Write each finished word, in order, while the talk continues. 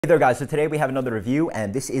Hey there guys, so today we have another review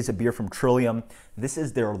and this is a beer from Trillium. This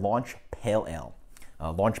is their launch pale ale,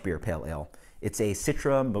 launch beer pale ale. It's a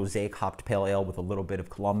Citra Mosaic hopped pale ale with a little bit of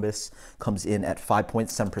Columbus. Comes in at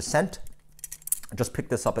 5.7%. I just picked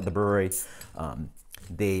this up at the brewery.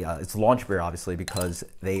 It's launch beer obviously because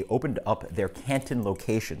they opened up their Canton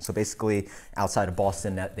location. So basically outside of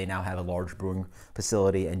Boston they now have a large brewing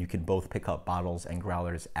facility and you can both pick up bottles and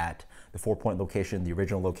growlers at the 4 Point location, the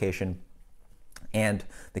original location, and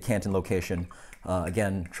the Canton location.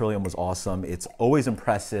 Again, Trillium was awesome. It's always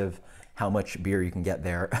impressive how much beer you can get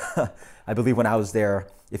there. I believe when I was there,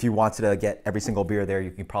 if you wanted to get every single beer there,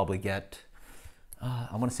 you could probably get, I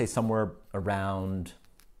want to say somewhere around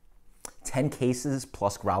 10 cases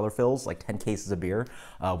plus growler fills, like 10 cases of beer,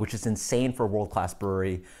 which is insane for a world-class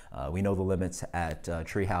brewery. We know the limits at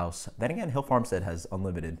Treehouse. Then again, Hill Farmstead has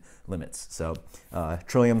unlimited limits. So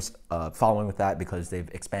Trillium's following with that because they've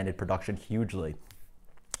expanded production hugely.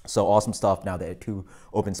 So awesome stuff. Now they have 2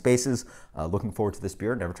 open spaces. Looking forward to this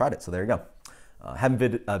beer. Never tried it, so there you go.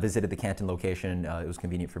 Haven't visited the Canton location. It was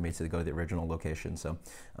convenient for me to go to the original location. So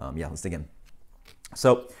yeah, let's dig in.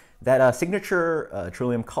 So that signature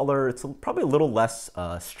Trillium color, it's probably a little less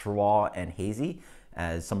straw and hazy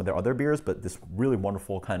as some of their other beers, but this really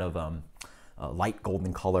wonderful kind of light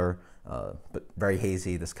golden color, but very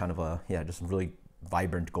hazy. This kind of yeah, just really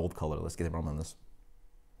vibrant gold color. Let's get it on this.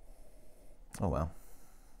 Oh wow.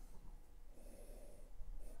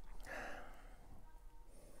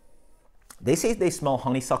 They say they smell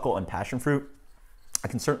honeysuckle and passion fruit. I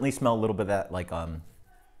can certainly smell a little bit of that like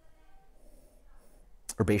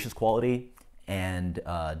herbaceous quality, and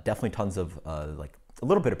definitely tons of like a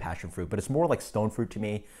little bit of passion fruit, but it's more like stone fruit to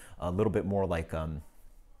me, a little bit more like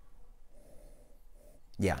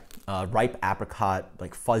yeah, ripe apricot,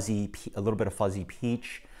 like fuzzy, a little bit of fuzzy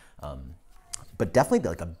peach, but definitely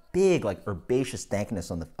like a big like herbaceous dankness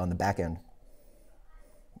on the back end.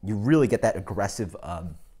 You really get that aggressive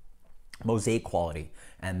Mosaic quality,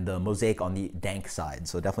 and the Mosaic on the dank side,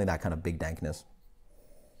 so definitely that kind of big dankness.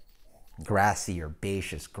 Grassy,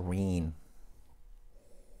 herbaceous, green.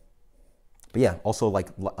 But yeah, also like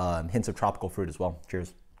hints of tropical fruit as well.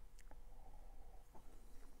 Cheers.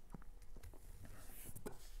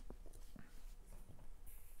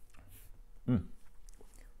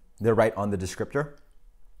 They're right on the descriptor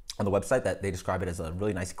on the website that they describe it as a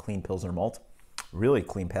really nice clean Pilsner malt. Really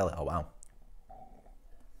clean pale ale. Oh, wow.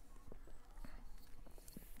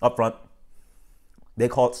 Up front, they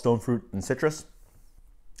call it stone fruit and citrus.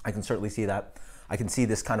 I can certainly see that. I can see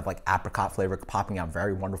this kind of like apricot flavor popping out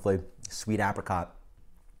very wonderfully. Sweet apricot.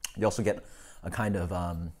 You also get a kind of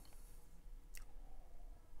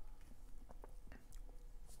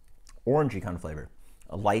orangey kind of flavor.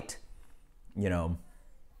 A light, you know,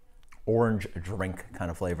 orange drink kind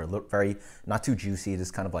of flavor. Very, not too juicy,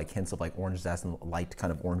 just kind of like hints of like orange zest and light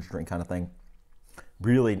kind of orange drink kind of thing.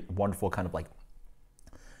 Really wonderful kind of like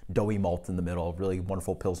doughy malt in the middle. Really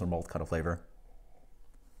wonderful Pilsner malt kind of flavor.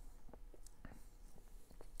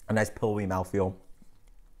 A nice pillowy mouthfeel.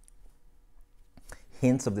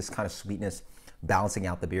 Hints of this kind of sweetness balancing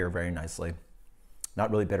out the beer very nicely.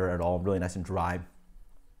 Not really bitter at all, really nice and dry.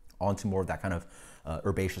 Onto more of that kind of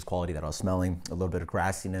herbaceous quality that I was smelling. A little bit of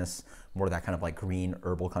grassiness, more of that kind of like green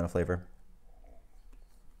herbal kind of flavor.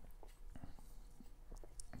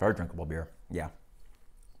 Very drinkable beer, yeah.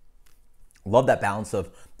 Love that balance of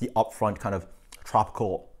the upfront kind of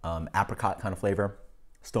tropical apricot kind of flavor.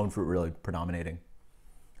 Stone fruit really predominating.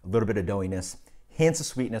 A little bit of doughiness, hints of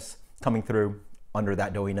sweetness coming through under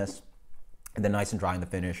that doughiness, and then nice and dry in the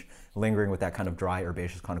finish, lingering with that kind of dry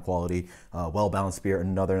herbaceous kind of quality. Well-balanced beer,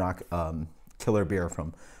 another killer beer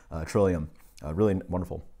from Trillium. Really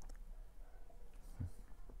wonderful.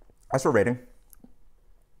 As for rating,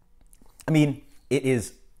 I mean, it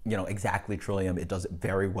is, you know, exactly Trillium. It does it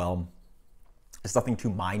very well. It's nothing too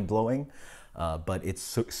mind-blowing, but it's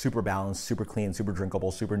super balanced, super clean, super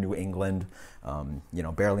drinkable, super New England, you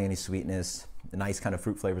know, barely any sweetness, nice kind of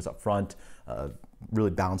fruit flavors up front, really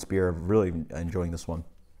balanced beer, really enjoying this one.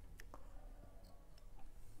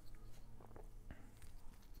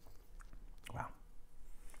 Wow.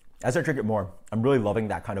 As I drink it more, I'm really loving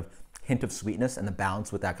that kind of hint of sweetness and the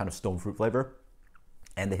balance with that kind of stone fruit flavor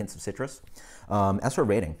and the hints of citrus. As for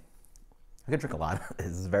rating, I could drink a lot. This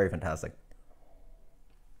is very fantastic.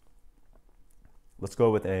 Let's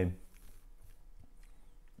go with a,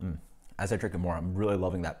 as I drink it more, I'm really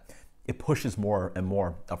loving that. It pushes more and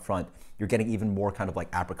more up front. You're getting even more kind of like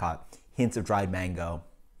apricot, hints of dried mango,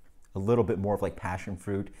 a little bit more of like passion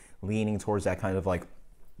fruit, leaning towards that kind of like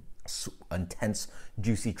intense,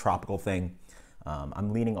 juicy, tropical thing.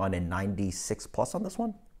 I'm leaning on a 96 plus on this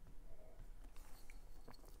one.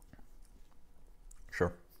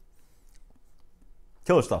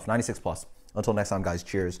 Killer stuff, 96 plus. Until next time, guys,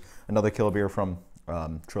 cheers. Another killer beer from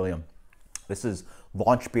Trillium. This is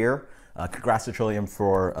launch beer. Congrats to Trillium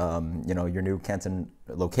for your new Canton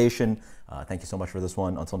location. Thank you so much for this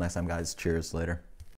one. Until next time, guys, cheers. Later.